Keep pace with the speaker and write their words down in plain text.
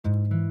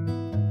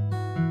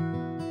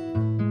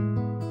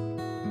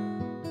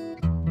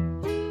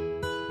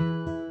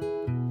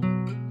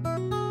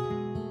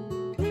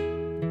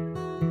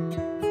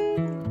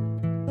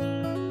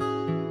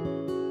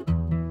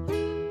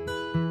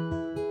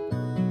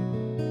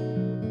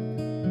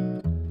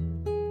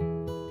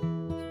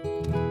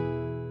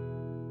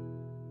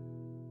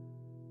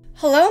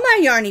Hello my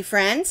yarny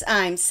friends,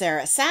 I'm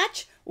Sara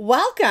Sach.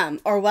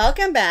 Welcome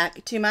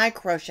back to my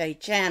crochet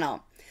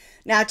channel.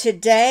 Now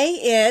today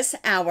is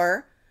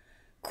our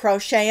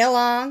crochet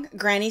along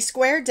granny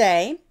square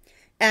day,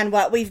 and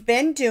what we've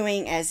been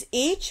doing is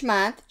each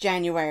month,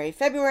 January,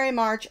 February,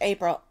 March,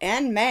 April,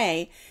 and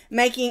May,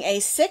 making a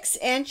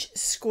 6-inch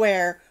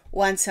square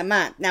once a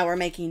month. Now we're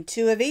making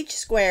 2 of each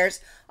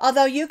squares,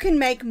 although you can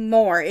make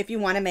more if you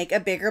want to make a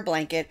bigger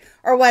blanket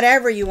or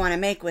whatever you want to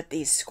make with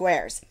these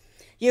squares.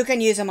 You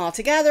can use them all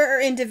together or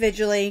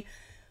individually.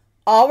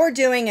 All we're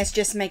doing is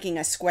just making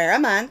a square a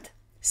month,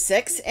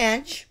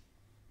 6-inch.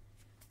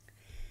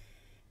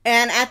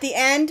 And at the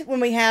end, when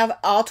we have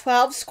all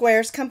 12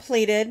 squares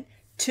completed,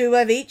 2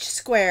 of each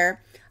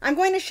square, I'm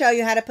going to show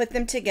you how to put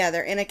them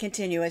together in a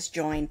continuous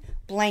join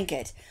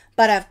blanket.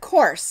 But of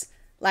course,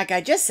 like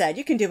I just said,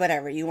 you can do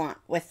whatever you want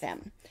with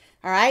them.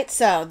 All right,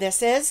 so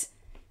this is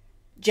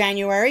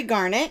January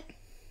garnet,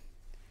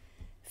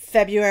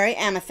 February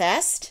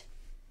amethyst,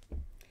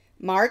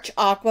 March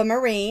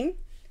aquamarine,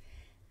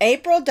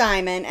 April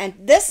diamond, and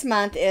this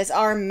month is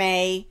our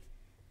May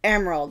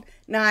emerald.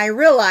 Now I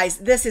realize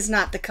this is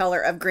not the color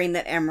of green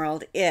that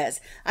emerald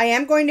is. I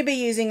am going to be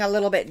using a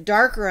little bit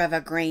darker of a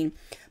green,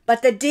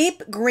 but the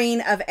deep green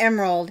of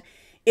emerald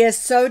is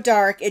so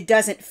dark it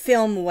doesn't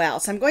film well.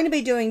 So I'm going to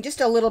be doing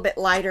just a little bit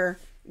lighter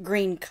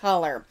green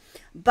color.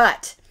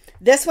 But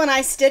this one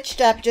I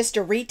stitched up just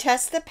to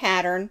retest the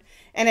pattern,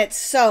 and it's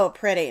so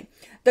pretty.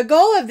 The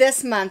goal of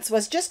this month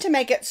was just to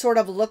make it sort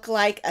of look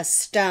like a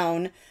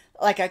stone,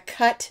 like a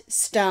cut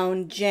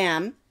stone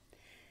gem.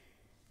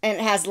 And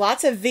it has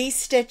lots of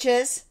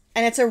V-stitches,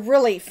 and it's a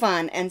really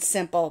fun and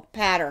simple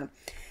pattern.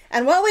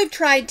 And what we've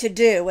tried to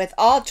do with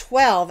all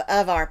 12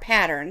 of our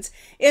patterns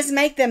is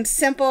make them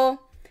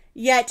simple,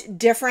 yet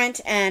different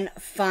and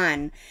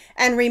fun.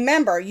 And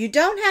remember, you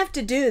don't have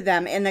to do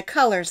them in the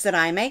colors that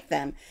I make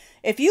them.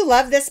 If you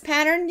love this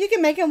pattern, you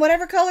can make them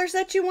whatever colors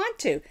that you want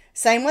to.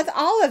 Same with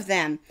all of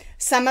them.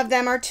 Some of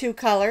them are 2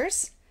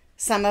 colors.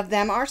 Some of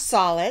them are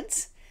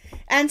solids.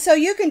 And so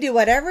you can do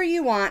whatever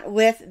you want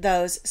with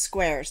those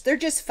squares. They're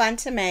just fun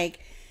to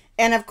make.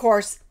 And of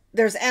course,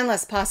 there's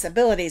endless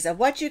possibilities of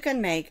what you can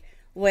make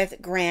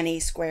with granny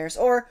squares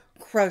or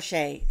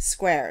crochet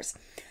squares.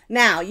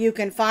 Now, you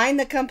can find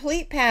the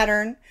complete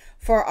pattern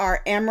for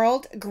our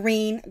emerald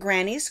green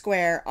granny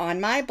square on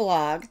my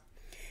blog.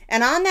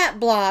 And on that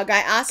blog,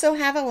 I also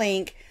have a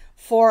link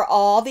for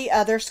all the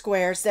other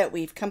squares that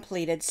we've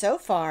completed so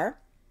far.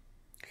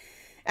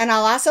 And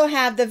I'll also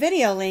have the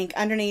video link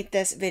underneath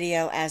this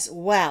video as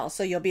well,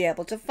 so you'll be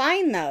able to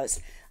find those.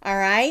 All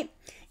right.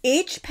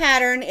 Each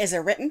pattern is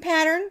a written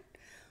pattern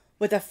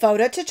with a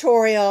photo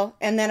tutorial,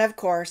 and then of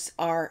course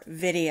our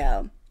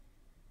video.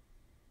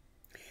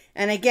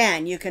 And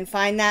again, you can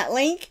find that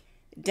link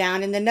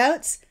down in the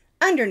notes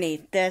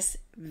underneath this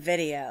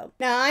video.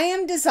 Now I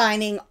am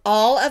designing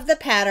all of the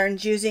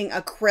patterns using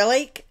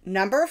acrylic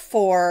number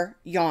 4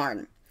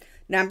 yarn,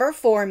 number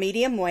 4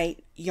 medium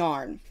weight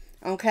yarn.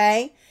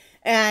 Okay.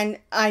 And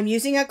I'm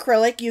using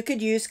acrylic. You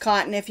could use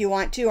cotton if you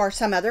want to, or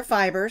some other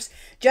fibers.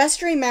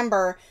 Just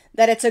remember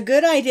that it's a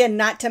good idea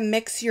not to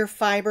mix your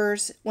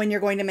fibers when you're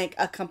going to make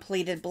a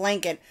completed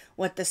blanket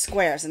with the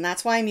squares. And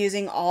that's why I'm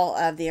using all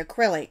of the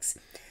acrylics.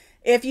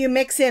 If you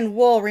mix in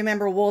wool,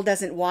 remember wool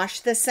doesn't wash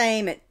the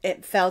same.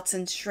 It felts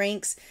and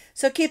shrinks.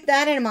 So keep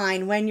that in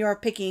mind when you're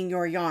picking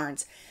your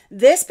yarns.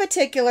 This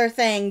particular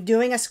thing,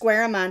 doing a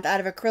square a month out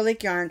of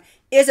acrylic yarn,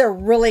 is a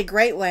really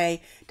great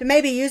way to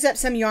maybe use up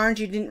some yarns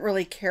you didn't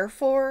really care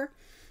for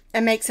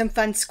and make some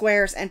fun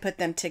squares and put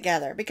them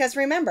together. Because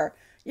remember,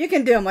 you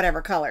can do them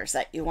whatever colors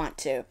that you want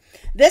to.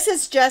 This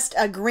is just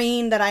a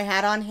green that I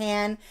had on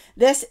hand.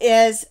 This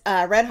is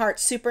Red Heart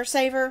Super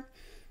Saver.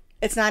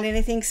 It's not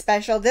anything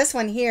special. This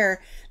one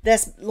here,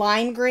 this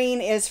lime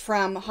green, is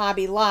from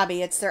Hobby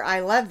Lobby. It's their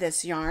I Love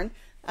This yarn,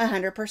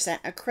 100%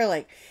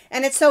 acrylic.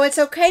 And it's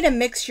okay to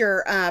mix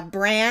your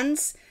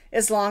brands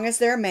as long as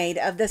they're made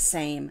of the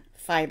same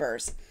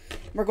fibers.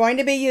 We're going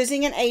to be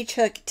using an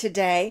H-hook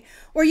today.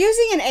 We're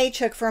using an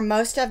H-hook for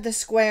most of the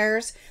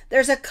squares.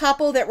 There's a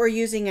couple that we're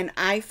using an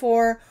eye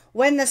for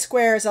when the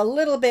square is a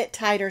little bit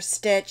tighter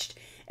stitched,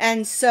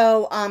 and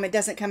so it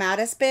doesn't come out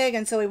as big,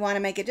 and so we want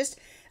to make it just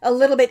a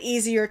little bit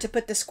easier to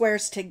put the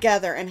squares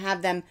together and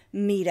have them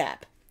meet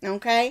up.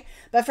 Okay,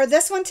 but for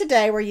this one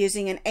today, we're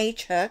using an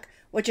H-hook,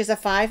 which is a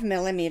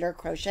 5mm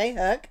crochet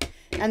hook,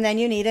 and then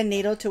you need a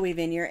needle to weave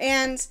in your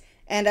ends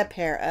and a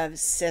pair of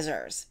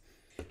scissors.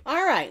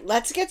 All right,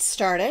 let's get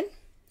started.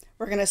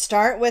 We're going to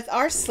start with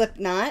our slip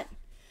knot,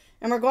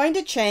 and we're going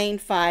to chain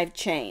 5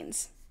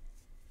 chains.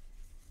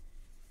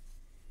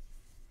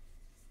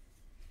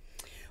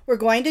 We're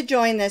going to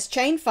join this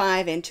chain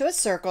 5 into a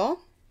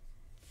circle.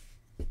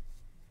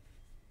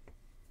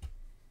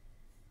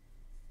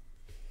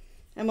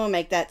 And we'll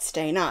make that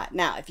stay knot.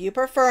 Now, if you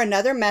prefer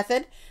another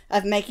method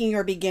of making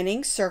your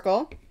beginning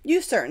circle,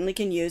 you certainly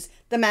can use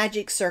the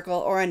magic circle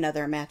or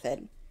another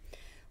method.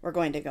 We're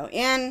going to go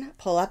in,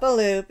 pull up a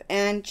loop,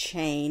 and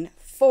chain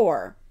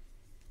 4.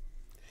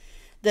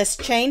 This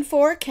chain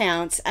 4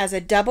 counts as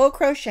a double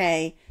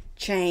crochet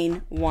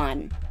chain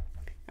 1.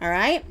 All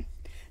right,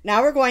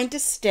 now we're going to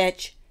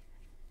stitch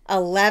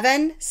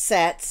 11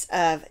 sets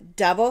of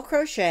double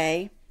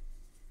crochet,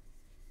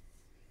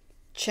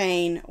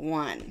 chain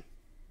 1.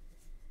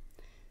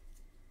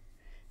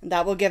 And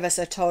that will give us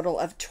a total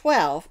of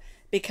 12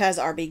 because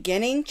our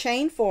beginning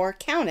chain 4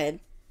 counted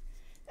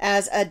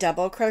as a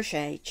double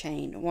crochet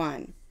chain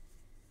 1.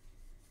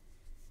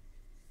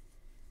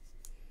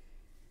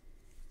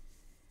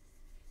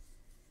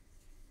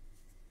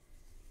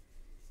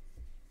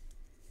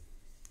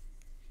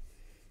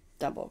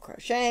 Double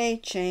crochet,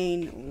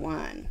 chain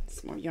 1.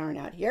 Some more yarn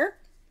out here.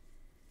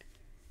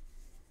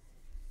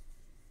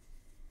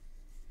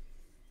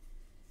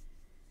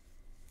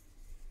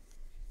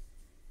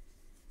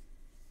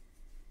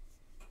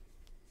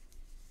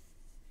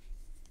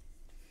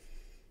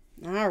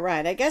 All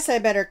right, I guess I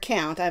better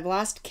count. I've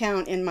lost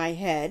count in my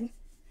head.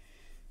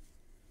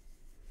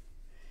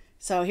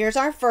 So here's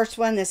our first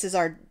one. This is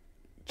our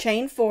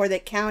chain 4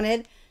 that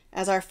counted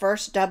as our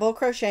first double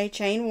crochet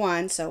chain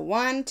 1. So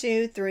 1,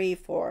 2, 3,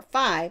 4,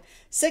 5,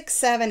 6,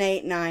 7,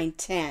 8, 9,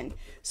 10.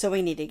 So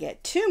we need to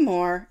get 2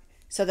 more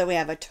so that we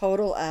have a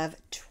total of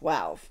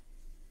 12.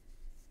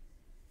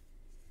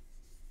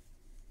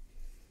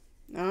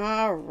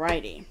 All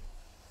righty.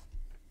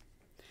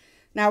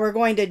 Now we're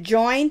going to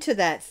join to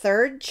that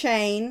third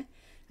chain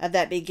of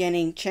that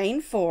beginning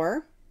chain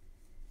 4.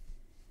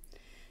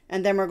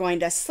 And then we're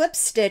going to slip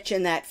stitch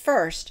in that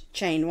first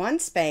chain 1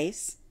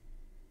 space.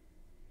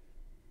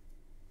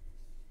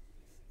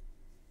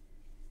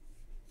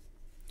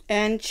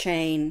 And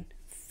chain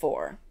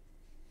 4.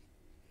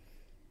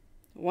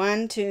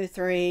 1, 2,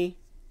 3,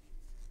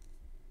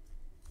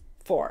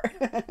 4.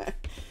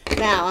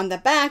 Now on the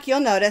back, you'll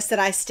notice that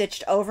I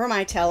stitched over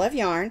my tail of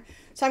yarn.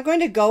 So I'm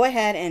going to go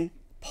ahead and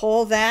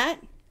pull that.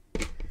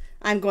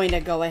 I'm going to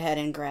go ahead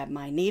and grab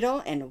my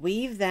needle and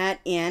weave that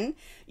in.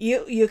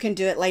 You can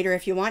do it later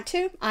if you want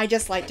to. I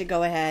just like to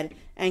go ahead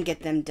and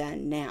get them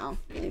done now.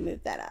 Let me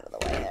move that out of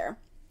the way there.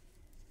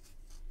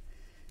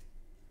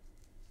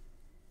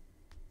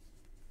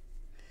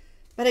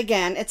 But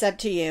again, it's up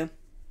to you.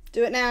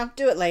 Do it now,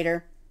 do it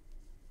later.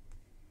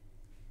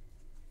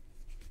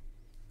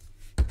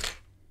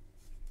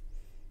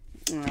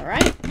 All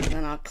right,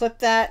 then I'll clip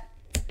that,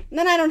 and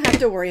then I don't have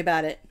to worry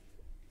about it.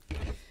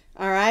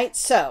 All right,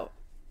 so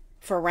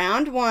for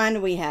round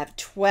 1, we have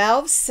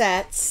 12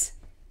 sets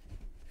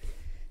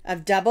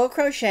of double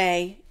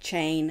crochet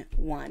chain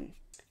 1.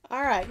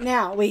 All right,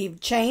 now we've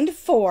chained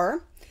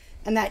 4,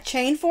 and that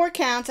chain 4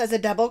 counts as a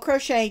double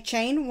crochet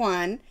chain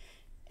 1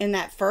 in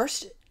that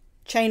first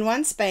chain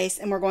 1 space,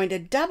 and we're going to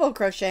double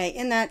crochet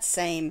in that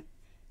same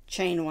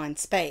chain 1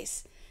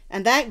 space,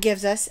 and that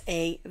gives us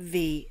a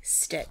V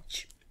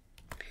stitch.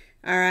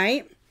 All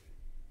right,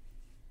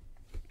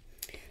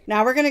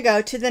 now we're going to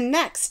go to the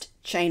next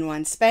chain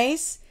 1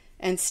 space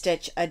and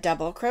stitch a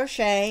double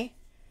crochet,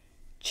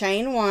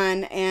 chain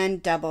 1,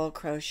 and double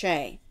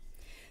crochet.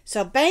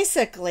 So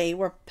basically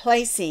we're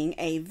placing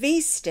a V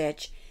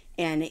stitch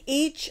in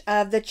each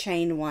of the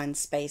chain 1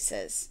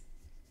 spaces.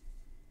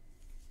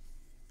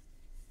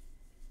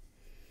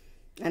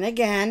 And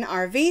again,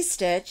 our V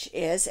stitch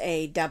is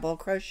a double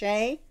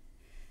crochet,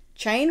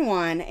 chain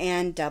 1,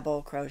 and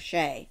double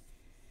crochet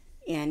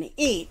in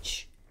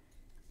each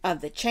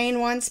of the chain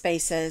 1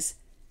 spaces,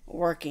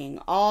 working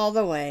all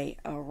the way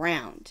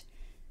around.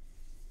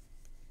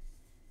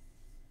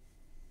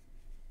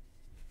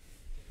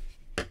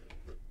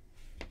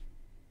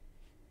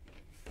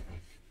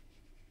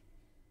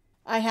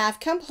 I have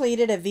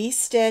completed a V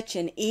stitch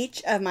in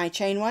each of my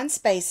chain 1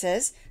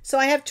 spaces, so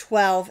I have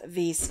 12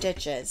 V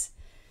stitches.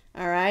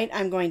 All right,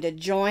 I'm going to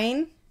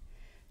join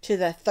to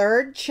the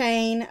third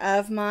chain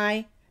of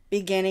my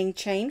beginning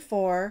chain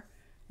 4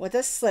 with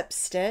a slip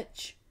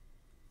stitch,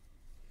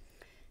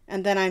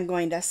 and then I'm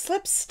going to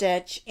slip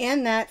stitch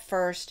in that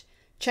first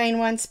chain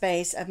 1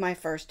 space of my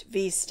first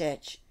V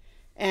stitch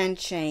and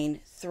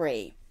chain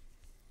 3.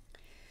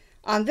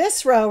 On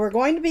this row, we're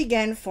going to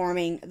begin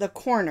forming the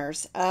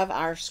corners of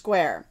our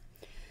square.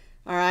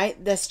 All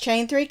right, this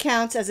chain 3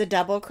 counts as a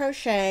double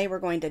crochet. We're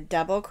going to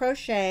double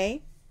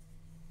crochet,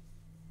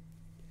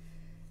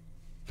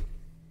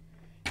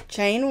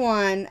 chain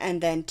 1,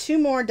 and then 2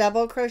 more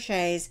double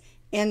crochets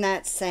in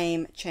that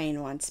same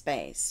chain 1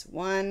 space.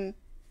 1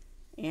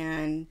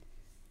 and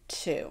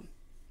 2.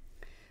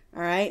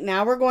 All right,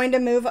 now we're going to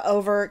move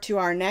over to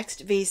our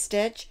next V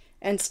stitch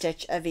and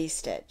stitch a V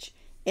stitch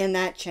in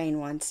that chain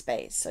 1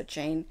 space. So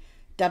chain,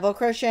 double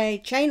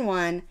crochet, chain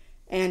 1,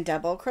 and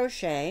double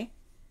crochet,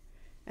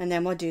 and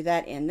then we'll do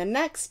that in the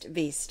next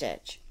V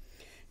stitch.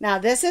 Now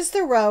this is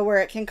the row where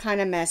it can kind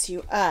of mess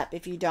you up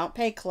if you don't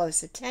pay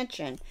close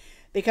attention,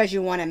 because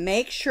you want to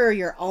make sure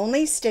you're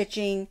only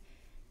stitching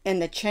in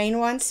the chain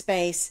 1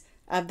 space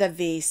of the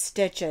V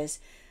stitches.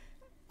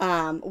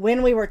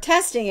 When we were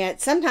testing it,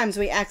 sometimes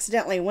we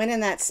accidentally went in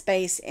that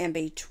space in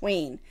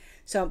between.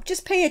 So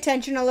just pay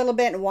attention a little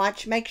bit and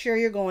watch, make sure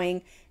you're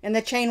going in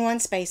the chain 1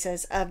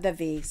 spaces of the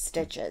V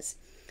stitches.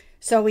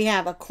 So we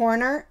have a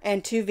corner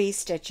and 2 V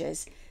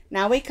stitches.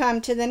 Now we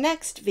come to the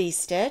next V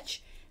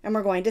stitch, and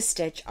we're going to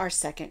stitch our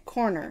second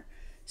corner.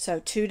 So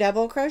 2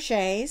 double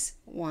crochets,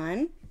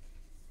 1,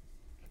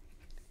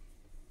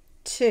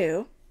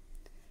 2,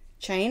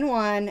 chain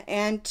 1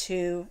 and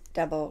 2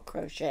 double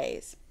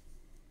crochets.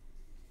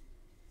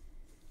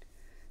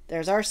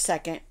 There's our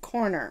second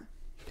corner.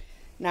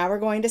 Now we're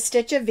going to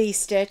stitch a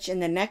V-stitch in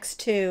the next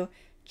 2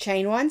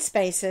 chain 1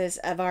 spaces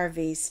of our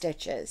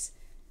V-stitches.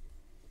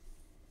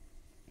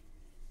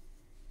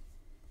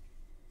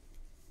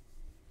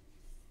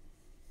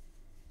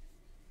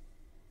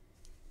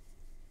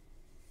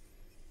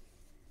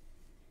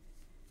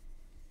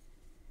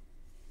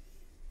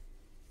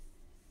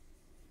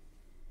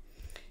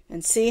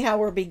 And see how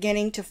we're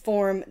beginning to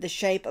form the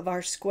shape of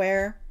our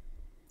square?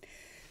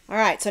 All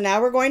right, so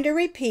now we're going to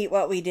repeat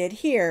what we did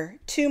here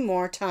 2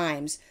 more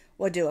times.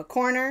 We'll do a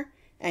corner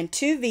and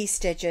 2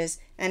 V-stitches,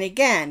 and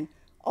again,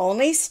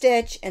 only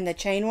stitch in the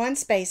chain 1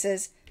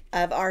 spaces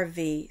of our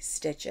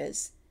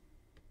V-stitches.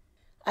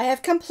 I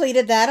have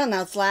completed that on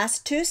those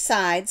last 2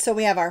 sides, so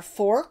we have our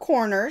 4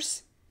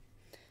 corners,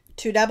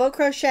 2 double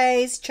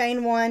crochets,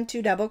 chain 1,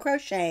 2 double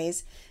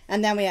crochets,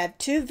 and then we have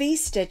 2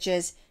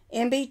 V-stitches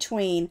in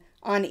between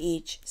on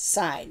each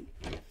side.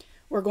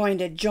 We're going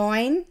to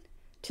join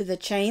to the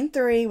chain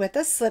 3 with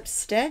a slip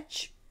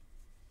stitch.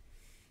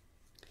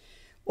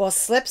 We'll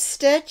slip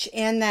stitch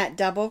in that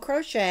double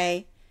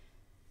crochet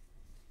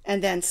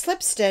and then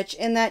slip stitch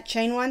in that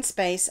chain 1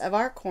 space of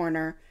our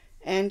corner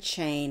and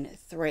chain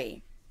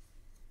 3.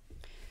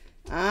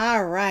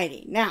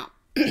 Alrighty, now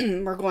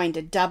we're going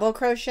to double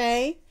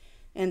crochet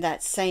in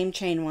that same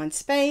chain 1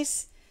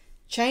 space,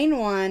 chain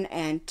 1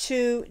 and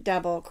 2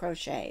 double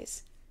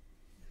crochets.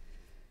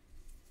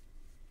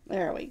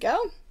 There we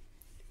go.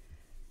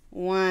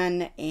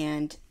 1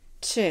 and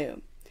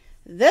 2.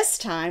 This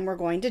time we're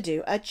going to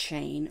do a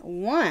chain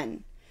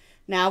 1.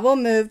 Now we'll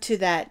move to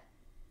that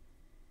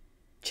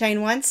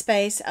chain 1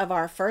 space of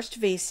our first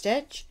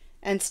V-stitch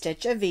and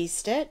stitch a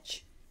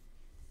V-stitch.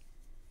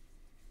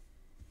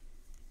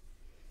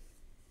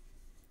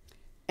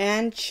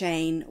 And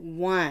chain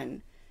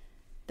 1.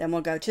 Then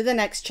we'll go to the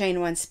next chain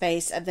 1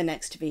 space of the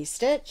next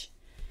V-stitch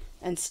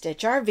and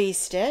stitch our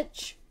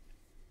V-stitch.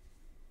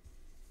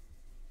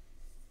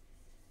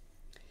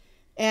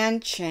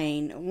 And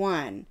chain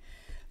 1.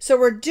 So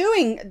we're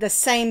doing the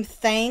same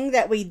thing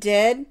that we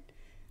did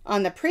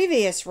on the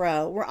previous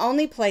row. We're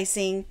only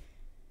placing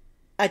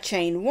a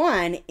chain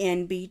 1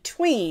 in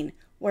between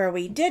where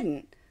we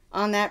didn't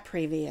on that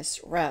previous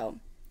row.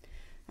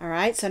 All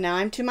right, so now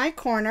I'm to my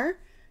corner.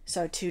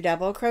 So 2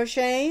 double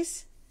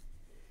crochets,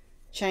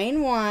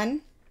 chain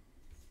 1,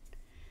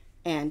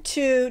 and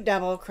 2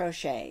 double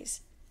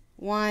crochets.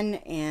 1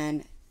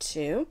 and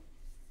 2.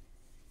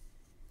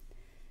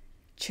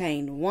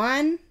 Chain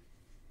 1,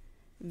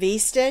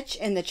 V-stitch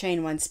in the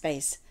chain 1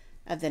 space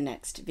of the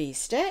next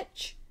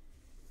V-stitch,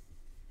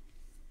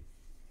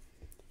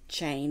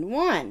 chain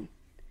 1,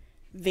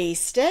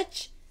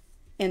 V-stitch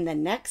in the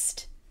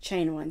next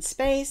chain 1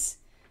 space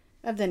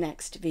of the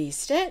next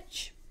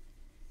V-stitch,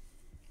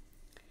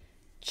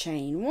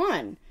 chain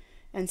 1.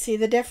 And see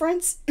the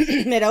difference?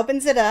 It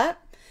opens it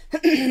up.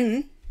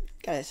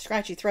 Got a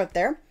scratchy throat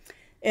there.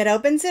 It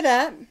opens it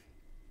up.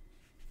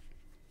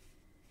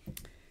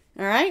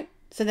 All right.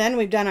 So then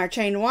we've done our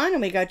chain 1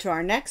 and we go to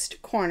our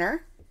next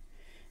corner,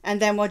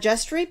 and then we'll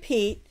just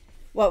repeat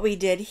what we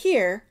did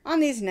here on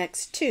these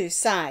next 2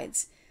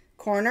 sides.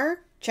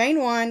 Corner,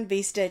 chain 1,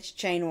 V-stitch,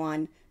 chain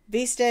 1,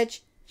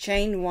 V-stitch,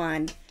 chain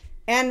 1,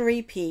 and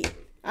repeat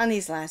on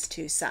these last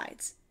 2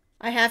 sides.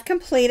 I have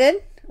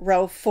completed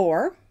row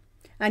 4,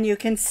 and you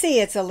can see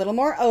it's a little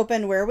more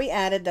open where we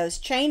added those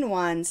chain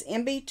 1s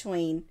in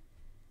between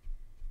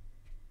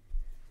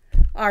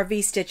our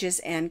V-stitches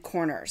and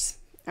corners.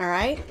 All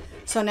right,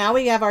 so now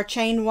we have our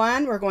chain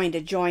 1. We're going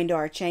to join to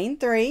our chain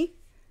 3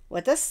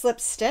 with a slip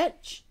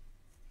stitch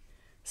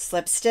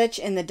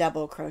in the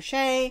double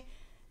crochet,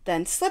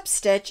 then slip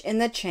stitch in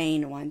the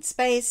chain 1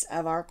 space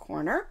of our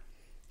corner,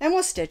 and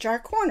we'll stitch our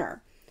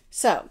corner.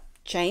 So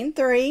chain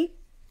 3,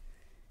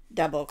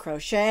 double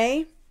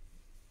crochet,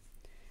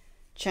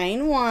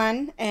 chain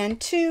 1, and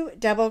 2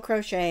 double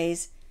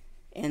crochets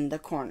in the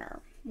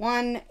corner.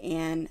 1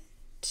 and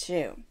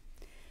 2.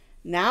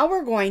 Now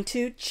we're going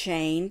to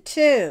chain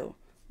 2,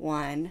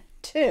 1,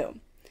 2.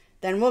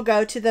 Then we'll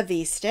go to the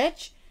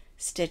V-stitch,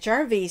 stitch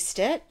our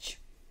V-stitch,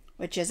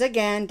 which is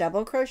again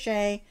double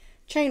crochet,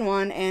 chain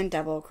 1 and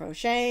double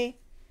crochet,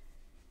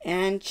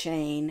 and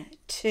chain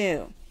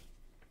 2.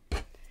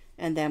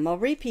 And then we'll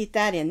repeat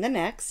that in the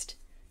next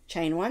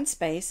chain 1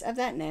 space of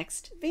that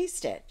next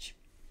V-stitch.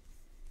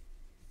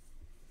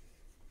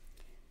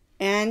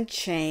 And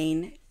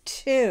chain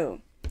 2.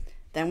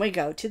 Then we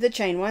go to the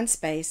chain 1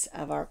 space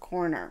of our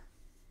corner.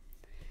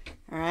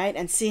 All right,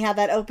 and see how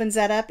that opens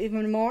that up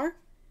even more?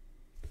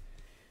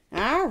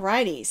 All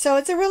righty, so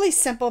it's a really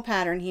simple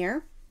pattern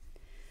here.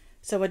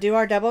 So we'll do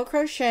our double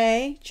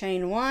crochet,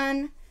 chain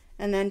 1,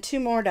 and then 2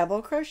 more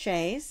double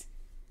crochets.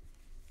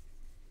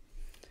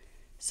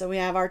 So we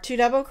have our 2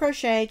 double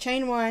crochet,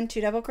 chain 1, 2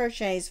 double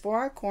crochets for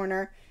our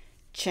corner,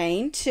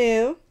 chain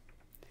 2.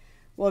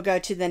 we'll go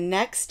to the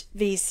next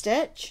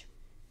V-stitch,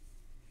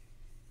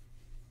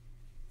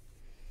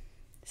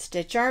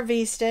 stitch our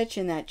V-stitch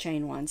in that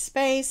chain 1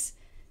 space,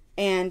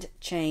 and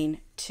chain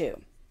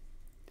 2,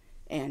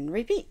 and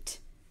repeat.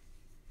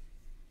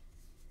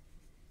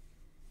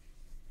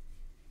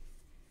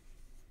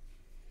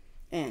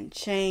 And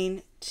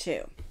chain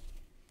 2.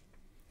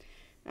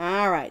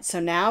 All right, so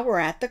now we're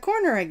at the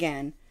corner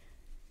again.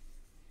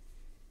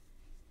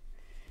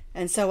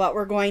 And so what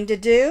we're going to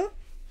do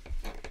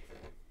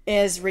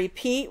is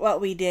repeat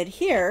what we did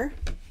here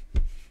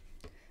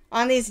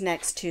on these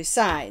next 2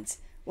 sides.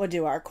 We'll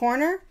do our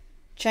corner,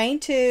 chain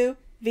 2,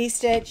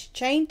 V-stitch,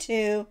 chain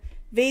 2,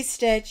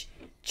 V-stitch,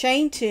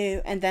 chain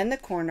 2, and then the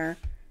corner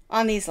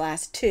on these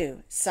last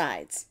 2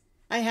 sides.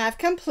 I have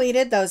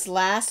completed those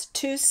last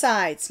 2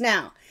 sides.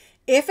 Now,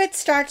 if it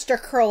starts to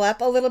curl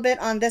up a little bit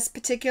on this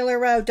particular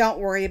row, don't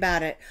worry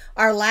about it.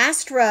 Our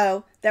last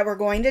row that we're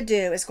going to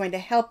do is going to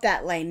help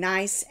that lay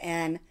nice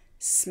and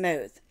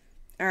smooth.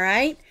 All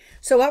right?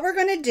 So what we're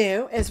going to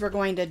do is we're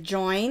going to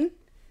join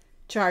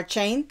to our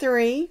chain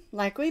 3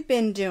 like we've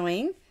been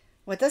doing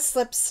with a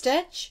slip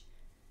stitch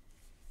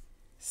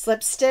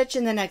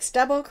in the next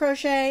double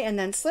crochet, and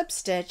then slip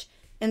stitch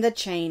in the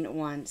chain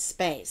 1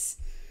 space.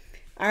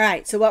 All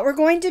right, so what we're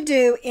going to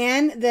do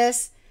in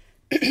this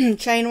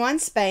chain 1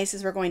 space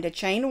is we're going to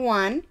chain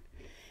 1,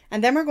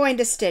 and then we're going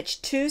to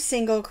stitch 2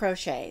 single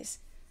crochets.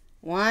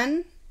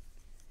 1,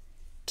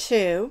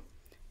 2,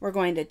 we're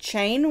going to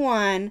chain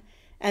 1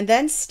 and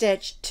then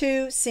stitch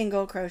 2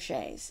 single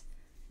crochets.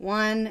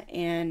 1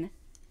 and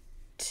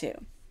 2.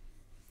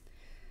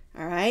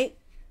 All right,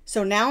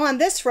 so now on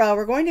this row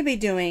we're going to be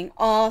doing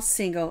all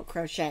single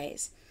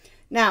crochets.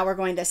 Now we're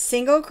going to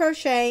single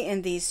crochet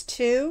in these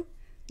 2,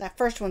 that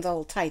first one's a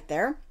little tight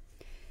there,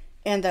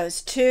 and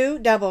those 2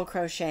 double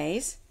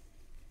crochets.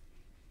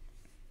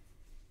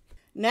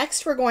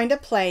 Next we're going to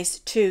place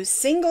 2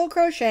 single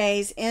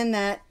crochets in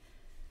that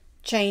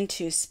chain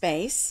 2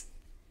 space.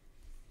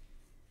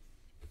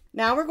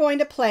 Now we're going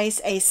to place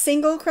a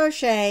single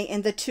crochet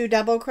in the 2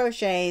 double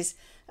crochets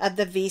of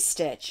the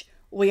V-stitch.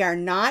 We are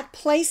not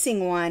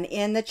placing one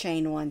in the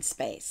chain 1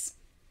 space.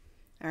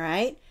 All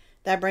right,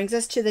 that brings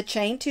us to the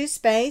chain 2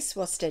 space.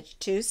 We'll stitch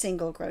 2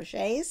 single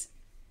crochets,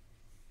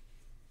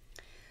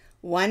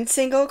 1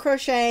 single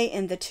crochet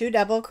in the 2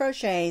 double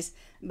crochets,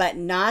 but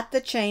not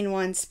the chain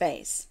 1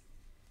 space,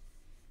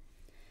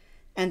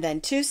 and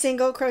then 2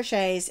 single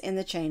crochets in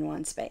the chain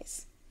 1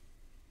 space,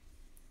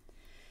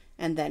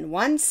 and then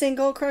 1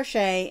 single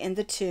crochet in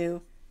the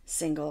 2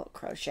 single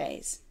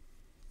crochets.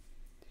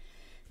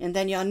 And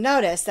then you'll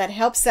notice that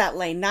helps that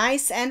lay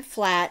nice and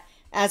flat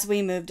as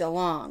we moved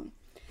along.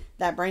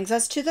 That brings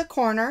us to the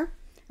corner,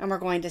 and we're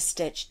going to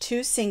stitch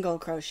 2 single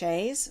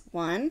crochets,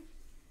 1,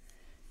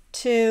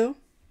 2,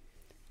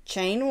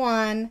 chain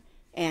 1,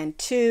 and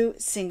 2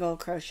 single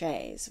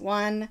crochets,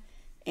 1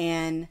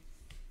 and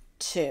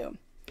 2.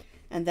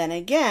 And then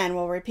again,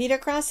 we'll repeat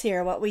across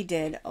here what we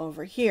did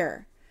over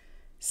here.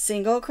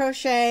 Single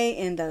crochet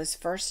in those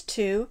first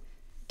 2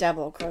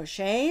 double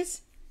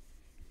crochets,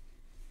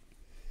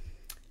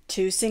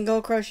 2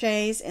 single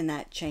crochets in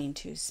that chain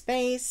 2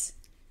 space,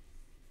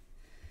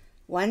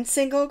 1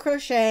 single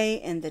crochet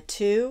in the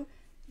 2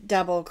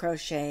 double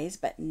crochets,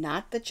 but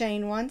not the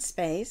chain 1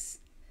 space,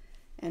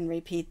 and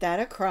repeat that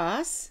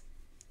across.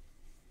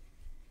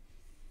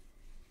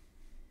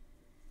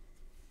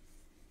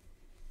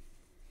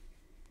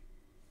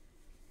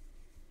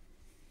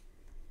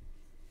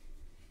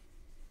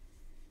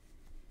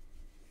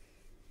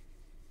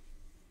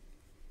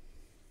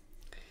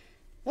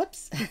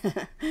 Whoops.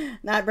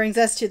 That brings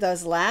us to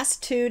those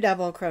last 2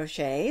 double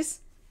crochets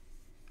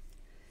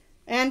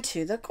and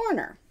to the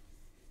corner.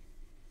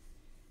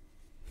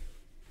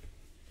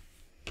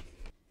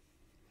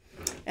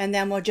 And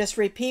then we'll just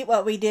repeat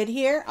what we did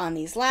here on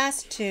these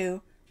last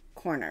 2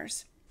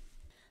 corners.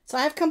 So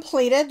I've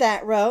completed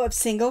that row of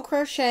single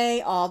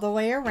crochet all the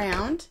way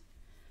around.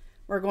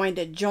 We're going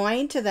to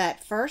join to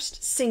that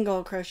first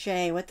single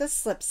crochet with a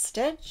slip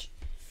stitch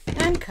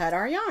and cut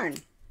our yarn.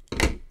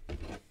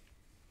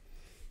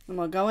 And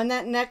we'll go in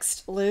that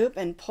next loop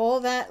and pull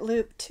that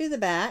loop to the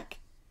back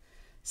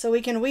so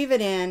we can weave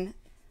it in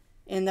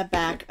the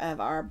back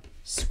of our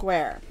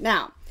square.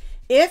 Now,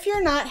 if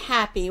you're not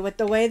happy with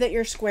the way that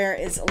your square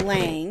is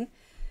laying,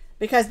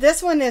 because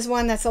this one is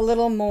one that's a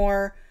little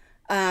more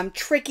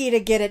tricky to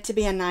get it to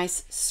be a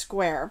nice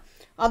square.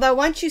 Although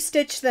once you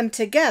stitch them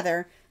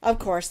together, of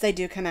course, they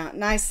do come out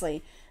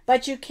nicely.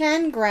 But you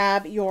can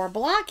grab your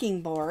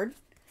blocking board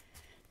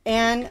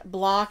and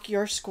block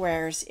your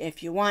squares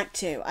if you want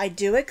to. I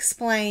do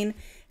explain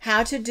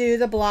how to do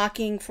the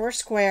blocking for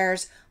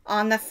squares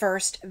on the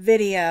first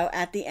video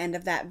at the end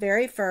of that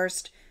very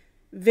first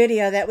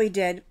video that we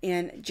did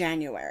in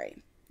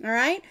January. All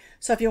right,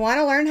 so if you want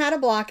to learn how to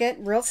block it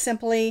real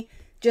simply,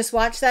 just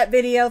watch that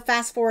video,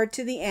 fast forward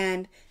to the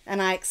end,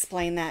 and I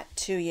explain that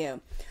to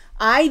you.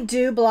 I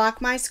do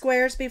block my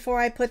squares before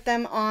I put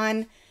them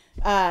on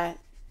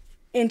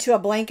into a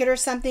blanket or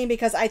something,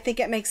 because I think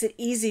it makes it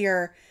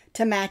easier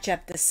to match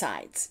up the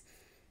sides.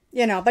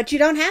 You know, but you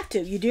don't have to.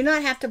 You do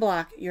not have to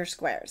block your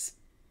squares.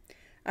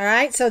 All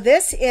right, so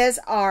this is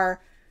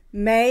our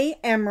May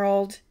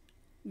Emerald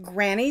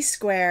Granny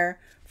Square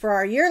for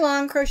our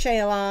year-long crochet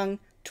along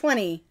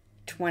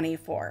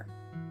 2024.